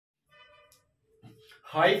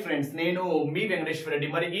Hi friends, నేను మీ వెంకటేశ్వర రెడ్డి.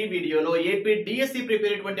 మరి ఈ వీడియోలో ఏపీ డిఎస్సి ప్రిపేర్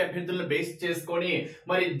అయ్యేటువంటి అభ్యర్థులను బేస్ చేసుకొని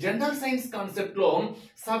మరి జనరల్ సైన్స్ కాన్సెప్ట్ లో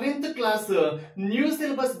 7th class new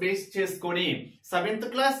syllabus base చేసుకొని 7th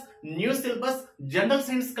class new syllabus general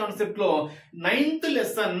science concept లో 9th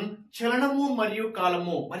లెసన్ చలనము మరియు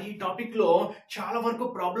కాలము. మరి ఈ టాపిక్ లో చాలా వరకు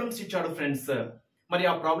ప్రాబ్లమ్స్ ఇచ్చాడు ఫ్రెండ్స్. మరి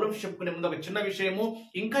ఆ ప్రాబ్లమ్స్ చెప్పుకునే ముందు ఒక చిన్న విషయము,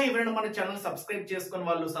 ఇంకా ఎవరైనా మన ఛానల్ సబ్స్క్రైబ్ చేసుకుని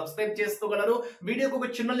వాళ్ళు సబ్స్క్రైబ్ చేసుకోగలరు. వీడియోకి ఒక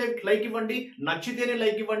చిన్న లైక్ ఇవ్వండి, నచ్చితేనే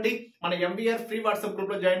లైక్ ఇవ్వండి. మన M.V.R ఫ్రీ వాట్సాప్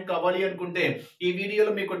గ్రూప్ లో జాయిన్ కావాలి అనుకుంటే ఈ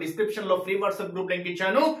వీడియోలో మీకు డిస్క్రిప్షన్ లో ఫ్రీ వాట్సాప్ గ్రూప్ లింక్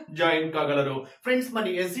ఇచ్చాను, జాయిన్ కాగలరు. ఫ్రెండ్స్, మరి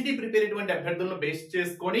ఎస్జిటి ప్రిపేర్ అయ్యేటువంటి అభ్యర్థులను బేస్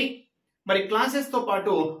చేసుకొని మరి క్లాసెస్ తో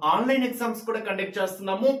పాటు ఆన్లైన్ ఎగ్జామ్స్ కూడా కండక్ట్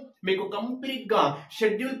చేస్తున్నాము. మీకు కంప్లీట్ గా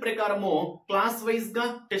షెడ్యూల్ ప్రకారము క్లాస్ వైజ్ గా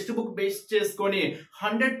టెక్స్ట్ బుక్ బేస్ చేసుకొని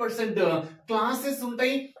 100% క్లాసెస్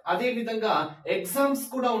ఉంటాయి. అదే విధంగా ఎగ్జామ్స్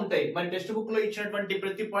కూడా ఉంటాయి. మరి టెక్స్ట్ బుక్ లో ఇచ్చినటువంటి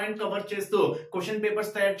ప్రతి పాయింట్ కవర్ చేస్తూ క్వశ్చన్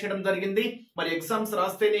పేపర్స్ తయారు చేయడం జరిగింది. మరి ఎగ్జామ్స్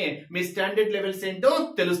రాస్తేనే మీ స్టాండర్డ్ లెవెల్స్ ఏంటో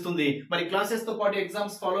తెలుస్తుంది. మరి క్లాసెస్ తో పాటు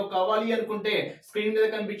ఎగ్జామ్స్ ఫాలో కావాలి అనుకుంటే స్క్రీన్ మీద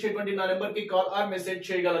కనిపించేటువంటి నా నెంబర్ కి కాల్ ఆర్ మెసేజ్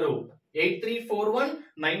చేయగలరు.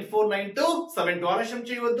 8341949272. ఆలస్యం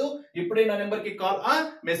చేయవద్దు, ఇప్పుడే నా నెంబర్ కి కాల్ ఆ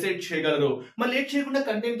మెసేజ్ చేయగలరు. మరి లేట్ చేయకుండా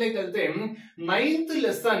కంటెంట్ లోకి వెళ్తే 9th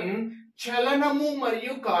లెసన్ చలనము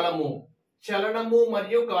మరియు కాలము. చలనము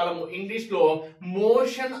మరియు కాలము ఇంగ్లీష్ లో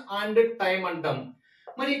మోషన్ అండ్ టైం అంటాం.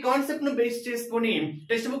 మరి ఈ కాన్సెప్ట్ ను బేస్ చేసుకుని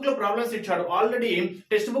టెక్స్ట్ బుక్ లో ప్రాబ్లమ్స్ ఇచ్చాడు. Already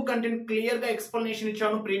text book content clear గా ఎక్స్ప్లెనేషన్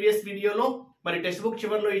ఇచ్చాను ప్రీవియస్ వీడియోలో. మరి టెక్స్ట్ బుక్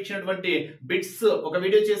చివరిలో ఇచ్చినటువంటి బిట్స్ ఒక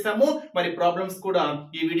వీడియో చేసాము. మరి ప్రాబ్లమ్స్ కూడా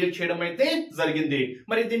ఈ వీడియో చేయడం అయితే జరిగింది.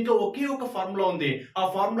 మరి దీంట్లో ఒకే ఒక ఫార్ములా ఉంది. ఆ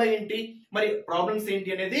ఫార్ములా ఏంటి, మరి ప్రాబ్లమ్స్ ఏంటి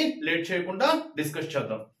అనేది లేట్ చేయకుండా డిస్కస్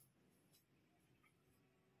చేద్దాం.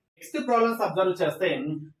 నెక్స్ట్ ప్రాబ్లమ్స్ అబ్జర్వ్ చేస్తే,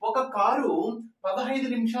 ఒక కారు 15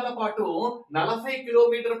 నిమిషాల పాటు 40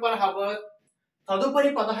 km/h తదుపరి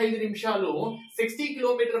 15 నిమిషాలు 60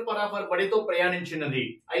 km/h వడితో ప్రయాణించినది.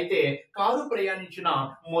 అయితే కారు ప్రయాణించిన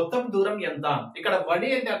మొత్తం దూరం ఎంత? ఇక్కడ వడి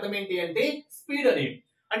అంటే అర్థం ఏంటి అంటే స్పీడ్ అని.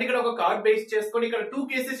 అంటే ఇక్కడ ఒక కార్ బేస్ చేసుకొని ఇక్కడ 2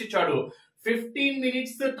 కేసెస్ ఇచ్చాడు. 15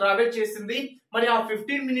 minutes ట్రావెల్ చేసింది. మరి ఆ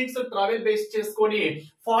 15 minutes ట్రావెల్ బేస్ చేసుకొని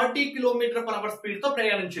 40 km/h స్పీడ్ తో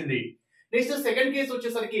ప్రయాణించింది. నెక్స్ట్ సెకండ్ కేసు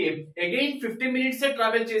వచ్చేసరికి అగైన్ 15 minutes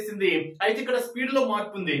ట్రావెల్ చేసింది. అయితే ఇక్కడ స్పీడ్ లో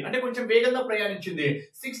మార్పు ఉంది, అంటే కొంచెం వేగంగా ప్రయాణించింది.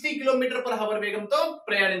 60 km/h వేగంతో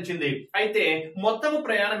ప్రయాణించింది. అయితే మొత్తం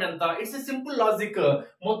ప్రయాణం ఎంత? It's a simple logic.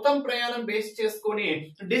 మొత్తం ప్రయాణం బేస్ చేసుకొని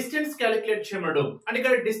డిస్టెన్స్ క్యాలిక్యులేట్ చేయమన్నాడు. అంటే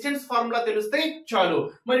ఇక్కడ డిస్టెన్స్ ఫార్ములా తెలిస్తే చాలు.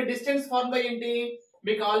 మరి డిస్టెన్స్ ఫార్ములా ఏంటి?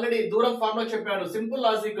 మీకు ఆల్రెడీ దూరం ఫార్ములా చెప్పాను. సింపుల్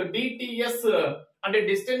లాజిక్, డిటిఎస్ అంటే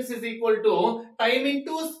distance is equal to time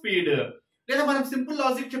into speed. లేదా మనం సింపుల్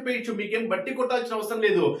లాజిక్ చెప్పేయచ్చు, మీకేం బట్టి కొట్టాల్సిన అవసరం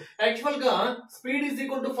లేదు. యాక్చువల్ గా speed is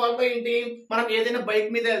equal to formula ఏంటి? మనం ఏదైనా బైక్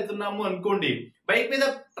మీద వెళ్తున్నాము అనుకోండి, బైక్ మీద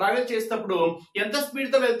ట్రావెల్ చేసేటప్పుడు ఎంత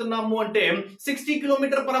స్పీడ్ తో వెళ్తున్నాము అంటే 60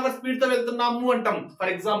 km/h స్పీడ్ తో వెళ్తున్నాము అంటాం.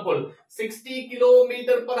 ఫర్ ఎగ్జాంపుల్ 60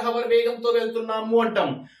 km/h వేగంతో వెళ్తున్నాము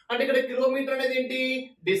అంటాం. అంటే ఇక్కడ కిలోమీటర్ అనేది ఏంటి?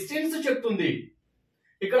 డిస్టెన్స్ చెప్తుంది.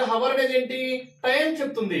 ఇక్కడ హవర్ అనేది ఏంటి? టైం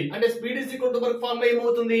చెప్తుంది. అంటే speed is equal to work formula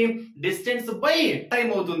ఏమవుతుంది? డిస్టెన్స్ బై టైం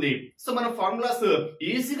అవుతుంది. సో మనం ఫార్ములాస్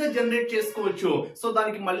ఈజీగా జనరేట్ చేసుకోవచ్చు. సో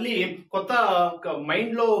దానికి మళ్ళీ కొత్త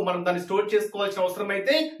మైండ్ లో మనం దాన్ని స్టోర్ చేసుకోవాల్సిన అవసరం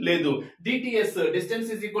అయితే లేదు. DTS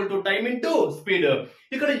distance is equal to time into speed.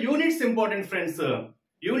 ఇక్కడ units important friends.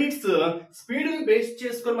 Units speed base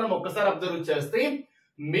చేసుకొని మనం ఒక్కసారి అబ్జర్వ్ చేస్తే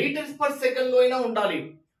మీటర్స్ పర్ సెకండ్ లో అయినా ఉండాలి.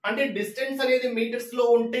 అంటే డిస్టెన్స్ అనేది మీటర్స్ లో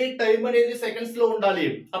ఉంటే టైం అనేది సెకండ్స్ లో ఉండాలి.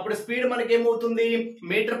 అప్పుడు స్పీడ్ మనకి ఏమవుతుంది?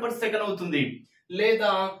 మీటర్ పర్ సెకండ్ అవుతుంది.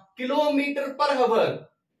 లేదా km/h.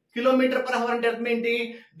 km/h అంటే అర్థం ఏంటి?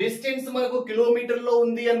 డిస్టెన్స్ మనకు కిలోమీటర్ లో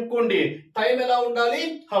ఉంది అనుకోండి, టైం ఎలా ఉండాలి?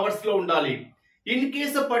 హవర్స్ లో ఉండాలి. ఇన్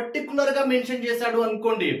కేసు పర్టికులర్ గా మెన్షన్ చేశాడు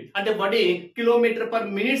అనుకోండి, అంటే వడి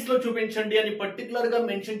km/min లో చూపించండి అని పర్టికులర్ గా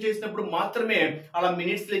మెన్షన్ చేసినప్పుడు మాత్రమే అలా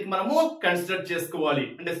మినిట్స్ లకి మనము కన్సిడర్ చేసుకోవాలి.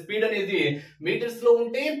 అంటే స్పీడ్ అనేది మీటర్స్ లో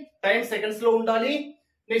ఉంటే టైం సెకండ్స్ లో ఉండాలి.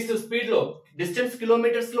 నెక్స్ట్ స్పీడ్ లో డిస్టెన్స్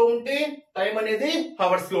కిలోమీటర్స్ లో ఉంటే టైం అనేది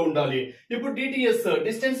హవర్స్ లో ఉండాలి. ఇప్పుడు DTS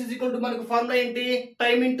distance is equal to మనకు ఫార్ములా ఏంటి?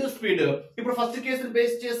 Time into speed. ఇప్పుడు ఫస్ట్ కేసును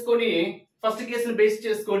బేస్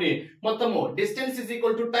చేసుకొని మొత్తము distance is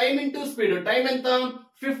equal to time into speed. Time ఎంత?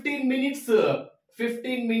 15 minutes.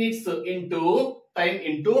 15 minutes into time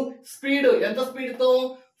into speed. ఎంత స్పీడ్ తో?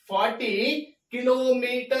 40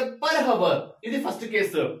 km/h. ఇది ఫస్ట్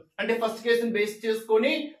కేసు. అంటే ఫస్ట్ కేసుని బేస్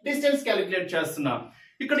చేసుకొని డిస్టెన్స్ క్యాలిక్యులేట్ చేస్తున్నా.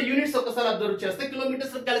 ఇక్కడ యూనిట్స్ ఒకసారి అబ్జర్వ్ చేస్తే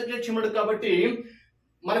కిలోమీటర్స్ క్యాలిక్యులేట్ చేయమడు కాబట్టి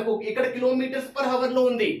మనకు ఇక్కడ km/h లో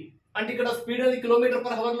ఉంది. అంటే ఇక్కడ స్పీడ్ అనేది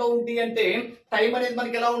km/h లో ఉంది అంటే టైం అనేది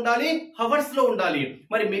మనకి ఎలా ఉండాలి? హవర్స్ లో ఉండాలి.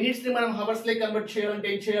 మరి మినిట్స్ ని మనం హవర్స్ లో కన్వర్ట్ చేయాలంటే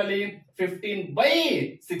ఏం చేయాలి?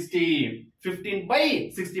 15/60.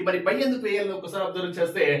 15/60. మరి బై ఎందుకు వేయాలి ఒకసారి అబ్జర్వ్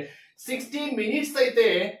చేస్తే 60 minutes అయితే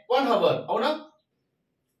 1 hour. అవునా?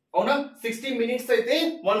 అవునా 60 మినిట్స్ అయితే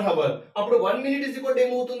 1 అవర్. అప్పుడు 1 మినిట్ ఇస్ ఈక్వల్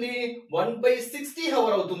ఏమవుతుంది 1/60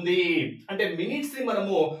 అవర్ అవుతుంది. అంటే మినిట్స్ ని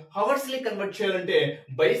మనము అవర్స్ ని కన్వర్ట్ చేయాలంటే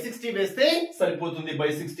బై 60 వేస్తే సరిపోతుంది. By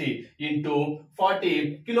 60 into 40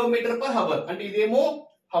 kilometre per hour. అంటే ఇదేమో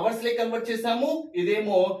అవర్స్ లే కన్వర్ట్ చేసాము,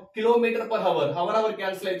 ఇదేమో kilometre per hour. Hour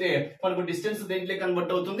cancel అయితే మనకు డిస్టెన్స్ దేంట్లో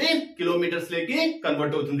కన్వర్ట్ అవుతుంది, కిలోమీటర్స్ లేకి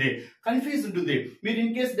కన్వర్ట్ అవుతుంది. కన్ఫ్యూజ్ ఉంటుంది. మీరు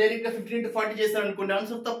ఇన్ కేస్ డైరెక్ట్ గా 15 into 40 చేశారనుకోండి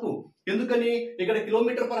ఆన్సర్ తప్పు. ఎందుకని ఇక్కడ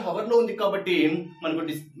కిలోమీటర్ పర్ అవర్ లో ఉంది కాబట్టి మనకు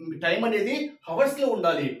టైం అనేది అవర్స్ లో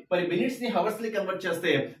ఉండాలి. మరి మినిట్స్ ని అవర్స్ లే కన్వర్ట్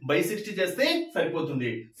చేస్తే బై 60 చేస్తే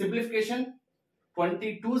సరిపోతుంది. Simplification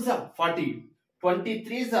 22s 40,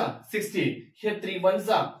 23s 60, here 3 1s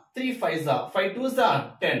 3 5s 5 2s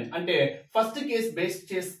 10. అంటే ఫస్ట్ కేస్ బేస్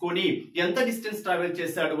చేసుకొని ఎంత డిస్టెన్స్ ట్రావెల్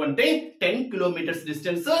చేశాడు అంటే 10 కిలోమీటర్స్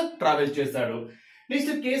డిస్టెన్స్ ట్రావెల్ చేశాడు.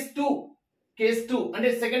 నెక్స్ట్ కేస్ 2 అంటే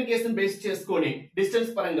సెకండ్ కేస్ ని బేస్ చేసుకొని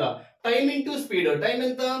డిస్టెన్స్ పరంగా టైం ఇంటూ స్పీడ్. టైం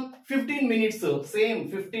ఎంత 15 మినిట్స్. సేమ్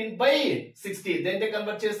 15/60 దేంట్లో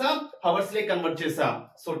కన్వర్ట్ చేసా, అవర్స్ లే కన్వర్ట్ చేసా.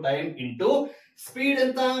 సో టైం ఇంటూ స్పీడ్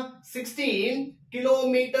ఎంత 16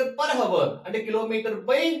 కిలోమీటర్ పర్ అవర్. అంటే కిలోమీటర్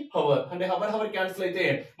బై అవర్. అంటే అవర్ క్యాన్సిల్ అయితే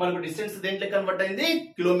మనకు డిస్టెన్స్ దేంట్లో కన్వర్ట్ అయింది,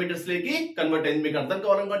 కిలోమీటర్స్ లేకి కన్వర్ట్ అయింది. మీకు అర్థం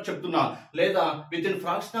కావాలని చెప్తున్నా, లేదా with in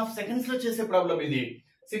fraction of seconds లో చేసే ప్రాబ్లం ఇది.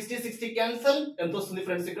 60 క్యాన్సల్ ఎంత వస్తుంది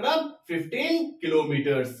ఫ్రెండ్స్ ఇక్కడ 15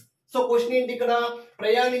 కిలోమీటర్స్. సో క్వశ్చన్ ఏంటి ఇక్కడ,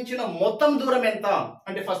 ప్రయాణించిన మొత్తం దూరం ఎంత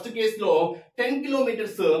అంటే ఫస్ట్ కేస్ లో 10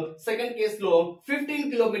 కిలోమీటర్స్, సెకండ్ కేస్ లో 15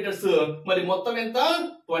 కిలోమీటర్స్, మరి మొత్తం ఎంత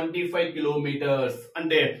 25 కిలోమీటర్స్.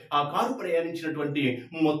 అంటే ఆ కారు ప్రయాణించినటువంటి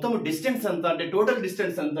మొత్తం డిస్టెన్స్ ఎంత అంటే టోటల్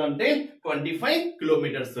డిస్టెన్స్ ఎంత అంటే 25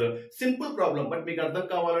 కిలోమీటర్స్. సింపుల్ ప్రాబ్లం, బట్ మీకు అర్థం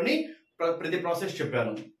కావాలని ప్రతి ప్రాసెస్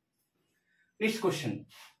చెప్పాను. నెక్స్ట్ క్వశ్చన్,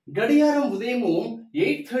 గడియారం ఉదయం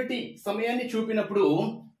 8:30 సమయాన్ని చూపినప్పుడు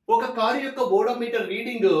ఒక కారు యొక్క ఓడోమీటర్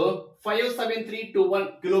రీడింగ్ 57321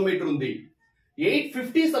 కిలోమీటర్ ఉంది.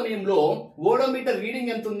 8:50 సమయంలో ఓడోమీటర్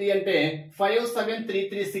రీడింగ్ ఎంత ఉంది అంటే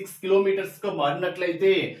 57336 కిలోమీటర్స్ గా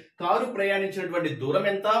మారినట్లయితే కారు ప్రయాణించినటువంటి దూరం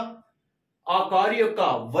ఎంత, ఆ కారు యొక్క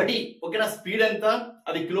వడి ఓకేనా స్పీడ్ ఎంత,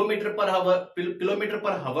 అది కిలోమీటర్ పర్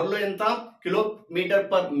అవర్ లో ఎంత, కిలోమీటర్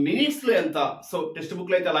పర్ మినిట్స్ లో ఎంత. సో టెక్స్ట్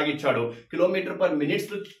బుక్ లో అయితే అలాగే ఇచ్చాడు. కిలోమీటర్ పర్ మినిట్స్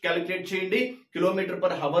లో క్యాలిక్యులేట్ చేయండి, కిలోమీటర్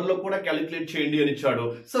పర్ అవర్ లో కూడా క్యాలిక్యులేట్ చేయండి అని ఇచ్చాడు.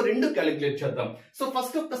 సో రెండు క్యాలిక్యులేట్ చేద్దాం. సో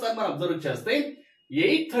ఫస్ట్ ఒక్కసారి మనం అబ్జర్వ్ చేస్తే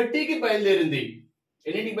 8:30కి బయలుదేరింది.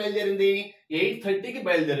 ఎన్నింటికి బయలుదేరింది 8:30కి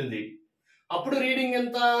బయలుదేరింది. అప్పుడు రీడింగ్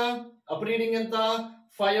ఎంత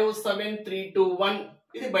 57321.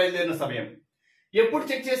 ఇది బయలుదేరిన సమయం. ఎప్పుడు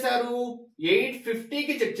చెక్ చేశారు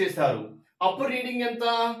 8:50కి చెక్ చేశారు. అప్పుడు రీడింగ్ ఎంత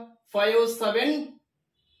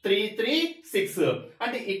 57336.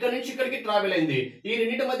 అంటే ఇక్కడ నుంచి ఇక్కడికి ట్రావెల్ అయింది. ఈ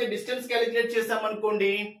రెండింటి మధ్య డిస్టెన్స్ క్యాలిక్యులేట్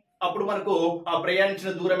చేసామనుకోండి, అప్పుడు మనకు ఆ ప్రయాణించిన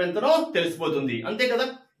దూరం ఎంతనో తెలిసిపోతుంది. అంతే కదా.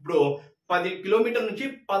 ఇప్పుడు 10 కిలోమీటర్ నుంచి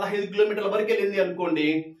 15 కిలోమీటర్ల వరకు వెళ్ళింది అనుకోండి,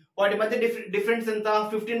 వాటి మధ్య డిఫరెన్స్ ఎంత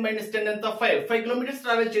 15 - 10 ఎంత 5 కిలోమీటర్స్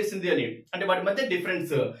ట్రావెల్ చేసింది అని. అంటే వాటి మధ్య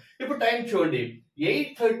డిఫరెన్స్. ఇప్పుడు టైం చూడండి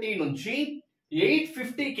 8:30 నుంచి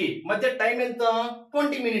 8:50కి మధ్య టైం ఎంత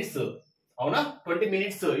 20 మినిట్స్. అవునా 20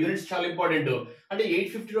 మినిట్స్. యూనిట్స్ చాలా ఇంపార్టెంట్. అంటే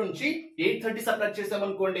 8:50 నుంచి 8:30 సబ్ట్రాక్ట్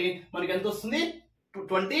చేసామనుకోండి మనకి ఎంత వస్తుంది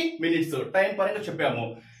 20 మినిట్స్. టైం పరంగా చెప్పాము.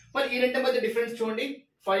 మరి ఈ రెండింటి మధ్య డిఫరెన్స్ చూడండి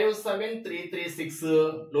 57336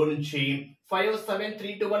 లో నుంచి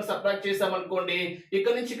 57321 సబ్ట్రాక్ట్ చేసామనుకోండి,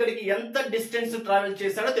 ఇక్కడ నుంచి ఇక్కడికి ఎంత డిస్టెన్స్ ట్రావెల్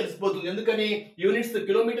చేశాడో తెలిసిపోతుంది. ఎందుకని యూనిట్స్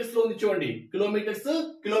కిలోమీటర్స్ లో ఉంది చూడండి, కిలోమీటర్స్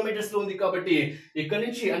లో ఉంది కాబట్టి ఇక్కడ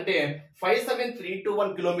నుంచి అంటే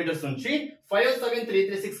 57321 కిలోమీటర్స్ నుంచి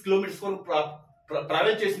 57336 కిలోమీటర్స్ వరకు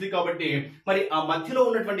ట్రావెల్ చేసింది. కాబట్టి మరి ఆ మధ్యలో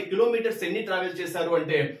ఉన్నటువంటి కిలోమీటర్స్ ఎన్ని ట్రావెల్ చేశారు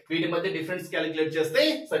అంటే వీటి మధ్య డిఫరెన్స్ క్యాలిక్యులేట్ చేస్తే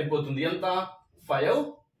సరిపోతుంది. ఎంత 5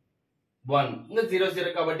 1 ఇంకా 00.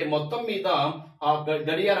 కాబట్టి మొత్తం మీద ఆ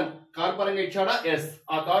గడియారం కారు పరంగా ఇచ్చాడా, ఎస్.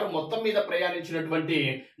 ఆ కారు మొత్తం మీద ప్రయాణించినటువంటి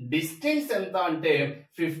డిస్టెన్స్ ఎంత అంటే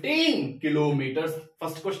 15 కిలోమీటర్స్.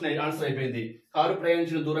 ఫస్ట్ క్వశ్చన్ ఆన్సర్ అయిపోయింది. కారు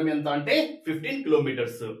ప్రయాణించిన దూరం ఎంత అంటే 15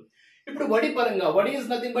 కిలోమీటర్స్. ఇప్పుడు వడి పరంగా, వడి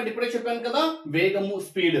ఇస్ నథింగ్ బట్ ఇప్పుడే చెప్పాను కదా వేగము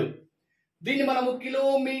స్పీడ్. దీన్ని మనము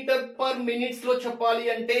కిలోమీటర్ పర్ మినిట్స్ లో చెప్పాలి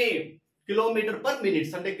అంటే కిలోమీటర్ పర్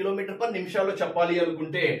మినిట్స్ అంటే కిలోమీటర్ పర్ నిమిషాల్లో చెప్పాలి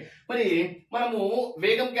అనుకుంటే మరి మనము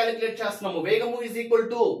వేగం క్యాలిక్యులేట్ చేస్తున్నాము. వేగము ఈజ్ ఈక్వల్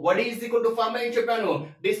టు వడి ఈజ్ ఈక్వల్ టు ఫార్ములా ఏం చెప్పాను,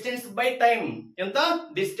 డిస్టెన్స్ బై టైం. ఎంత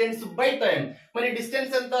డిస్టెన్స్ బై టైం. మరి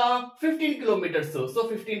డిస్టెన్స్ ఎంత 15 kilometres. So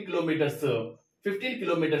 15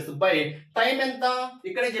 kilometres by time ఎంత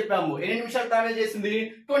ఇక్కడే చెప్పాము. ఎన్ని నిమిషాలు ట్రావెల్ చేసింది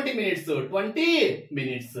 20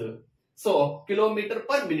 minutes. So kilometre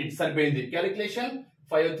per minute సరిపోయింది. Calculation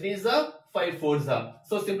 5 3s 5 4s.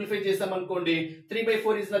 So simplify చేసాం అనుకోండి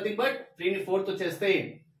 3/4 ఇస్ నథింగ్ బట్ 3 ని 4 తో చేస్తే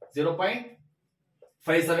 0.5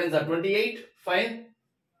 7s 28 5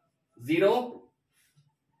 0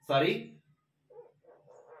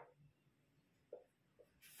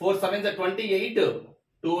 4 7 28,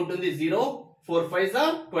 2 ఉంటుంది 0, 4 5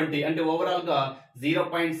 20, అంటే ఓవరాల్ గా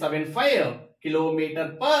 0.75 కిలోమీటర్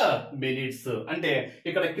పర్ మినిట్స్. అంటే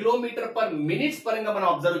ఇక్కడ కిలోమీటర్ పర్ మినిట్స్ పరంగా మనం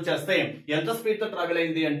అబ్జర్వ్ చేస్తే ఎంత స్పీడ్ తో ట్రావెల్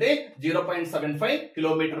అయింది అంటే 0.75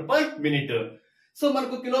 కిలోమీటర్ పర్ మినిట్. సో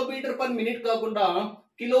మనకు కిలోమీటర్ పర్ మినిట్ కాకుండా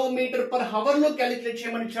కిలోమీటర్ పర్ హవర్ లో క్యాలిక్యులేట్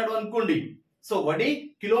చేయమని ఇచ్చాడు అనుకోండి. సో వడి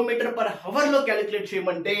కిలోమీటర్ పర్ హవర్ లో క్యాలిక్యులేట్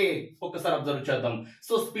చేయమంటే ఒక్కసారి అబ్జర్వ్ చేద్దాం.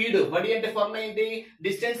 సో స్పీడ్ వడి అంటే ఫార్ములా ఏంటి?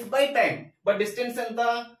 Distance by time. But distance ఎంత?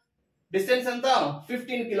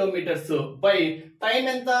 15 కిలోమీటర్స్ బై టైం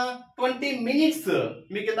ఎంత? 20 మినిట్స్.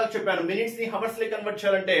 మీకు ఇందాక చెప్పాను మినిట్స్ ని హవర్స్ లో కన్వర్ట్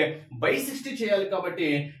చేయాలంటే బై 60 చేయాలి, కాబట్టి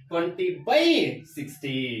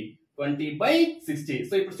 20/60.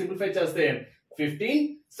 సో ఇప్పుడు సింప్లిఫై చేస్తే 15.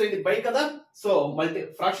 సో ఇది బై కదా, so multi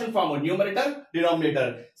fraction form numerator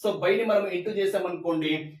denominator. So by ని మనం ఇంటూ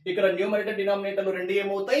చేసామనుకోండి, ఇక్కడ న్యూమరేటర్ డినామినేటర్ లో రెండు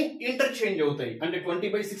ఏమవుతాయి? ఇంటర్చేంజ్ అవుతాయి. అంటే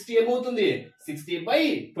 20/60 ఏమవుతుంది?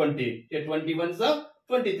 60/20. 21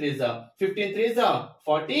 23 15 3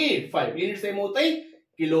 45. యూనిట్స్ ఏమవుతాయి?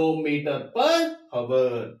 Kilometre per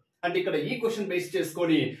hour. అంటే ఇక్కడ ఈ క్వశ్చన్ బేస్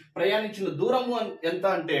చేసుకొని ప్రయాణించిన దూరము ఎంత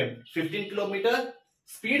అంటే 15 కిలోమీటర్.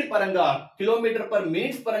 స్పీడ్ పరంగా కిలోమీటర్ పర్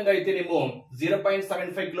మినిట్స్ పరంగా అయితేనేమో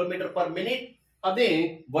 0.75 కిలోమీటర్ పర్ మినిట్. అదే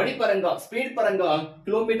వడి పరంగా స్పీడ్ పరంగా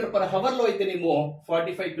కిలోమీటర్ పర్ హవర్ లో అయితేనేమో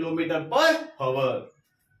 45 kilometre per hour.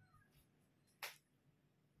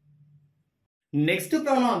 Next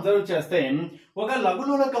problem observe చేస్తే ఒక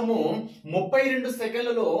లఘులోలకము 32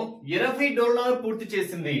 సెకండ్లలో 20 డోలనాలు పూర్తి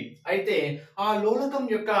చేసింది. అయితే ఆ లోలకం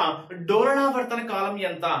యొక్క డోలనావర్తన కాలం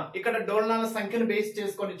ఎంత? ఇక్కడ డోలనాల సంఖ్యను బేస్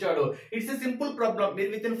చేసుకొని ఇచ్చాడు. It's a simple problem. మీరు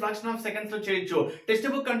with in fraction of seconds లో చేయొచ్చు. టెక్స్ట్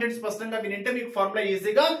బుక్ కంటెంట్ స్పష్టంగా వినింటే మీకు ఫార్ములా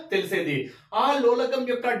ఈజీగా తెలిసేది. ఆ లోలకం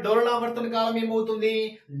యొక్క డోలనావర్తన కాలం ఏమవుతుంది?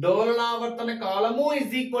 డోలనావర్తన కాలము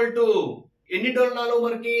ఇజ్ ఈక్వల్ టు ఎన్ని డోలనాలు?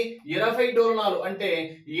 మనకి 20 డోలనాలు. అంటే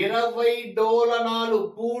 20 డోలనాలు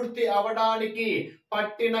పూర్తి అవడానికి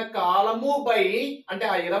పట్టిన కాలము బై, అంటే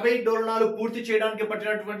ఆ 20 డోలనాలు పూర్తి చేయడానికి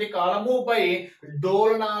పట్టినటువంటి కాలము బై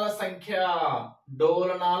డోలనాల సంఖ్య.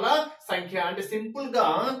 డోలనాల సంఖ్య అంటే సింపుల్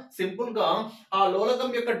గా ఆ లోలకం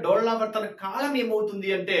యొక్క డోలనావర్తన కాలం ఏమవుతుంది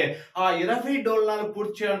అంటే ఆ 20 డోలనాలు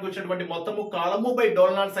పూర్తి చేయడానికి వచ్చినటువంటి మొత్తము కాలము బై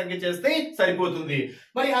డోలనాల సంఖ్య చేస్తే సరిపోతుంది.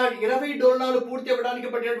 మరి ఆ 20 డోలనాలు పూర్తి అవ్వడానికి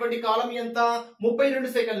పట్టినటువంటి కాలం ఎంత? 32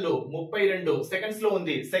 సెకండ్లు. 32 సెకండ్స్ లో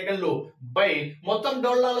ఉంది సెకండ్లు బై మొత్తం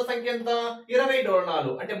డోలనాల సంఖ్య ఎంత? 20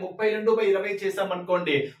 డోలనాలు. అంటే 32/20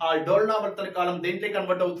 చేసామనుకోండి, ఆ డోలనావర్తన కాలం దేంట్లో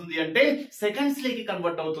కన్వర్ట్ అవుతుంది అంటే సెకండ్స్ లోకి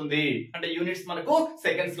కన్వర్ట్ అవుతుంది. అంటే యూనిట్స్ మనకు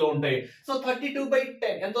సెకండ్స్ లో ఉంటాయి. సో 32/10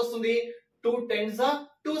 ఎంత వస్తుంది? 2 10s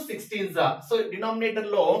 2 16s. సో డినామినేటర్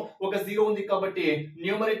లో ఒక 0 ఉంది కాబట్టి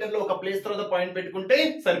న్యూమరేటర్ లో ఒక ప్లేస్ తర్వాత పాయింట్ పెట్టుకుంటే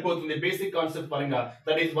సరిపోతుంది. బేసిక్ కాన్సెప్ట్ పరంగా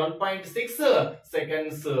దట్ ఈస్ 1.6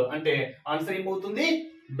 సెకండ్స్. అంటే ఆన్సర్ ఏమవుతుంది?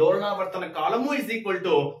 డోలనావర్తన కాలము is equal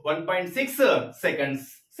to 1.6 seconds.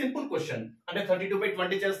 Simple question. అంటే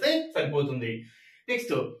 32/20 చేస్తే సరిపోతుంది.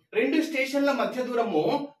 నెక్స్ట్, రెండు స్టేషన్ల మధ్య దూరము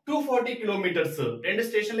 240 కిలోమీటర్స్. రెండు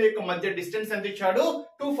స్టేషన్ల యొక్క మధ్య డిస్టెన్స్ ఎంత ఇచ్చాడు?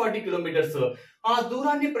 240 కిలోమీటర్స్. ఆ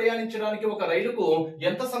దూరాన్ని ప్రయాణించడానికి ఒక రైలుకు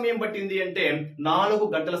ఎంత సమయం పట్టింది అంటే 4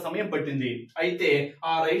 గంటల సమయం పట్టింది. అయితే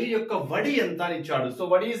ఆ రైలు యొక్క వడి ఎంత అని ఇచ్చాడు. సో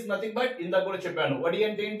వడి ఇస్ నథింగ్ బట్, ఇందాక కూడా చెప్పాను, వడి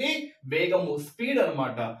అంటే ఏంటి? వేగము, స్పీడ్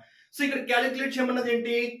అన్నమాట. సో ఇక్కడ క్యాలిక్యులేట్ చేయమన్నది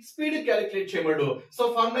ఏంటి? స్పీడ్ క్యాలిక్యులేట్ చేయమన్నాడు. సో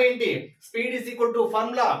ఫార్ములా ఏంటి? Speed is equal to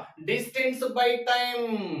formula distance by time.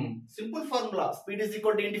 Simple formula. Speed is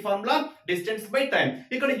equal to ఏంటి? Formula distance by time.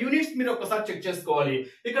 ఇక్కడ యూనిట్స్ మీరు ఒకసారి చెక్ చేసుకోవాలి.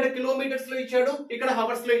 ఇక్కడ కిలోమీటర్స్ లో ఇచ్చాడు, ఇక్కడ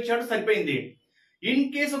హవర్స్ లో ఇచ్చాడు, సరిపోయింది. ఇన్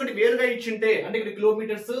కేసు ఒకటి వేరుగా ఇచ్చింటే, అంటే ఇక్కడ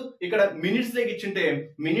కిలోమీటర్స్ ఇక్కడ మినిట్స్ లేకి ఇచ్చింటే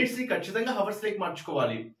మినిట్స్ ని ఖచ్చితంగా హవర్స్ లేకి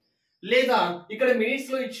మార్చుకోవాలి. లేదా ఇక్కడ మినిట్స్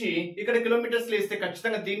లో ఇచ్చి ఇక్కడ కిలోమీటర్స్ లో ఇస్తే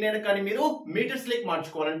ఖచ్చితంగా దీన్నైనా కానీ మీరు మీటర్స్ లేకి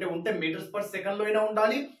మార్చుకోవాలంటే ఉంటే మీటర్స్ పర్ సెకండ్ లో అయినా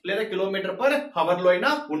ఉండాలి, లేదా కిలోమీటర్ పర్ హవర్ లో అయినా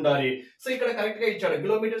ఉండాలి. సో ఇక్కడ కరెక్ట్ గా ఇచ్చాడు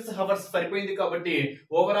కిలోమీటర్స్ హవర్స్, సరిపోయింది. కాబట్టి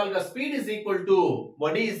ఓవరాల్ గా స్పీడ్ ఈజ్ ఈక్వల్ టు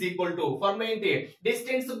వడి ఈజ్ ఈక్వల్ టు ఫార్ములా ఏంటి?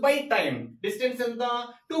 Distance by time. డిస్టెన్స్ ఎంత?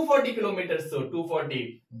 240 కిలోమీటర్స్. 240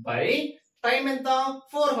 బై టైం ఎంత?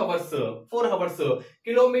 4 అవర్స్. 4 అవర్స్.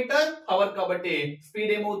 కిలోమీటర్ హవర్ కాబట్టి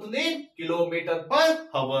స్పీడ్ ఏమవుతుంది? Kilometre per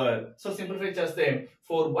hour. So simplify చేస్తే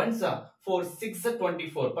 4 1s 4 6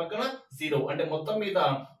 24 పక్కన 0. అంటే మొత్తం మీద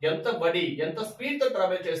ఎంత వడి, ఎంత స్పీడ్ తో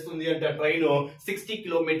ట్రావెల్ చేస్తుంది అంటే train 60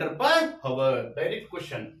 kilometre per hour. Direct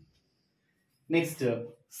question. Next,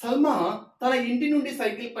 Salma తన ఇంటి నుండి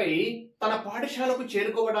సైకిల్ పై తన పాఠశాలకు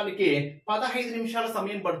చేరుకోవడానికి 15 నిమిషాల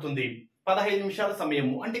సమయం పడుతుంది. 15 నిమిషాల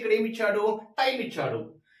సమయము అంటే ఇక్కడ ఏమి ఇచ్చాడు? టైం ఇచ్చాడు.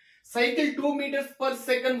 సైకిల్ 2 మీటర్స్ పర్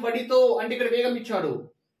సెకండ్ వడితో, అంటే ఇక్కడ వేగం ఇచ్చాడు.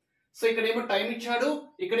 సో ఇక్కడేమో టైం ఇచ్చాడు,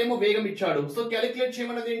 ఇక్కడేమో వేగం ఇచ్చాడు. సో క్యాలిక్యులేట్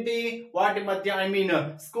చేయమన్నది ఏంటి? వాటి మధ్య, ఐ మీన్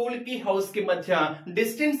స్కూల్ కి హౌస్ కి మధ్య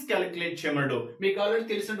డిస్టెన్స్ క్యాలిక్యులేట్ చేయమన్నాడు. మీకు ఆల్రెడీ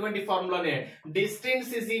తెలిసినటువంటి ఫార్ములానే.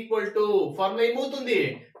 Distance is equal to formula ఏమవుతుంది?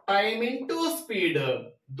 Time into speed.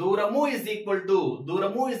 దూరము ఇస్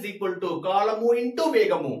ఈక్వల్ టు కాలము ఇంటూ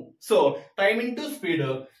వేగము. So time into speed.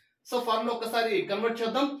 So formula ఒక్కసారి కన్వర్ట్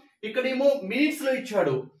చేద్దాం. ఇక్కడేమో మినిట్స్ లో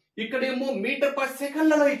ఇచ్చాడు, ఇక్కడేమో మీటర్ పర్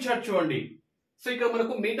సెకండ్లలో ఇచ్చాడు చూడండి. సో ఇక్కడ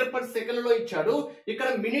మనకు మీటర్ పర్ సెకండ్ లో ఇచ్చాడు, ఇక్కడ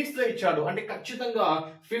మినిట్స్ లో ఇచ్చాడు. అంటే ఖచ్చితంగా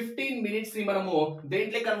 15 మినిట్స్ ని మనము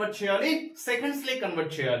దేంట్లో కన్వర్ట్ చేయాలి, సెకండ్స్ లో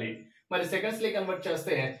కన్వర్ట్ చేయాలి. మరి సెకండ్స్ లో కన్వర్ట్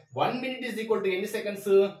చేస్తే 1 మినిట్ ఇస్ ఈక్వల్ టు ఎన్ని సెకండ్స్,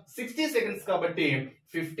 60 సెకండ్స్. కాబట్టి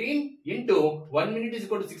 15 into 1 minute is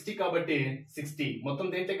equal to 60 కాబట్టి 60 మొత్తం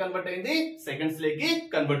దేంట్లో కన్వర్ట్ అయింది, సెకండ్స్ లోకి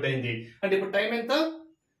కన్వర్ట్ అయింది. అంటే ఇప్పుడు టైం ఎంత,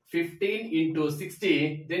 15 ఇంటూ 60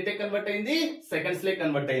 దేంట్లో కన్వర్ట్ అయింది, సెకండ్స్ లో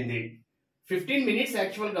కన్వర్ట్ అయింది. 15 మినిట్స్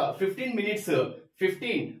యాక్చువల్ గా 15 మినిట్స్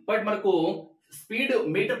 15, బట్ మనకు స్పీడ్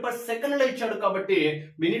మీటర్ పర్ సెకండ్ లో ఇచ్చాడు కాబట్టి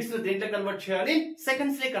మినిట్స్ దేంట్లో కన్వర్ట్ చేయాలి,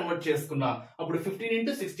 సెకండ్స్ లో కన్వర్ట్ చేసుకున్నా. అప్పుడు 15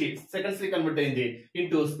 ఇంటూ 60 సెకండ్స్ లో కన్వర్ట్ అయింది.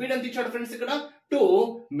 ఇంటూ స్పీడ్ ఎంత ఇచ్చాడు ఫ్రెండ్స్, ఇక్కడ 2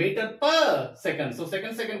 metre per second. So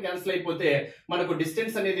second cancel అయిపోతే మనకు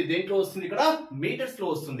డిస్టెన్స్ అనేది దేంట్లో వస్తుంది, ఇక్కడ మీటర్స్ లో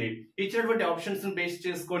వస్తుంది. ఇచ్చినటువంటి ఆప్షన్స్ బేస్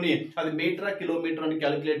చేసుకొని అది మీటరా కిలోమీటర్ అని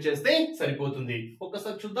క్యాలిక్యులేట్ చేస్తే సరిపోతుంది.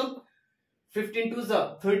 ఒక్కసారి చూద్దాం. 15 2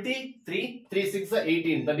 30, 3 3 6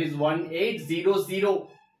 18, that is 1800.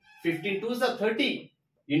 15 2 30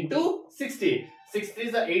 ఇంటూ 60, 6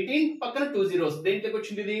 3 18, పక్కన 2 zeros. దేంట్లోకి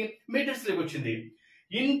వచ్చింది, ఇది మీటర్స్ లోకి వచ్చింది.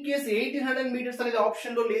 ఇన్ కేస్ 1800 మీటర్స్ అనేది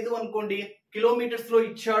ఆప్షన్ లో లేదు అనుకోండి, కిలోమీటర్స్ లో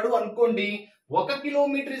ఇచ్చాడు అనుకోండి, 1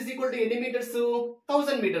 కిలోమీటర్ ఇస్ ఈక్వల్ టు ఎన్ని మీటర్స్,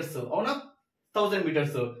 1000 మీటర్స్. అవునా, 1000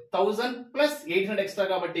 మీటర్స్. 1000 ప్లస్ 800 ఎక్స్ట్రా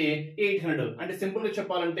కాబట్టి 800. అంటే సింపుల్ గా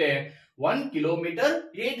చెప్పాలంటే 1 కిలోమీటర్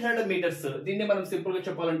 800 మీటర్స్. దీన్ని మనం సింపుల్ గా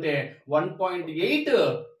చెప్పాలంటే 1.8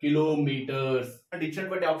 కిలోమీటర్స్. అంటే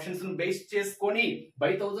ఇచ్చినటువంటి ఆప్షన్స్ బేస్ చేసుకొని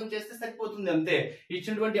బై 1000 చేస్తే సరిపోతుంది అంతే.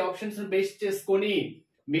 ఇచ్చినటువంటి ఆప్షన్స్ బేస్ చేసుకొని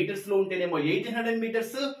మీటర్స్ లో ఉంటేనేమో 1800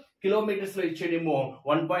 మీటర్స్, కిలోమీటర్స్ లో ఇచ్చేనేమో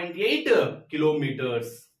 1.8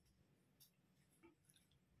 కిలోమీటర్స్.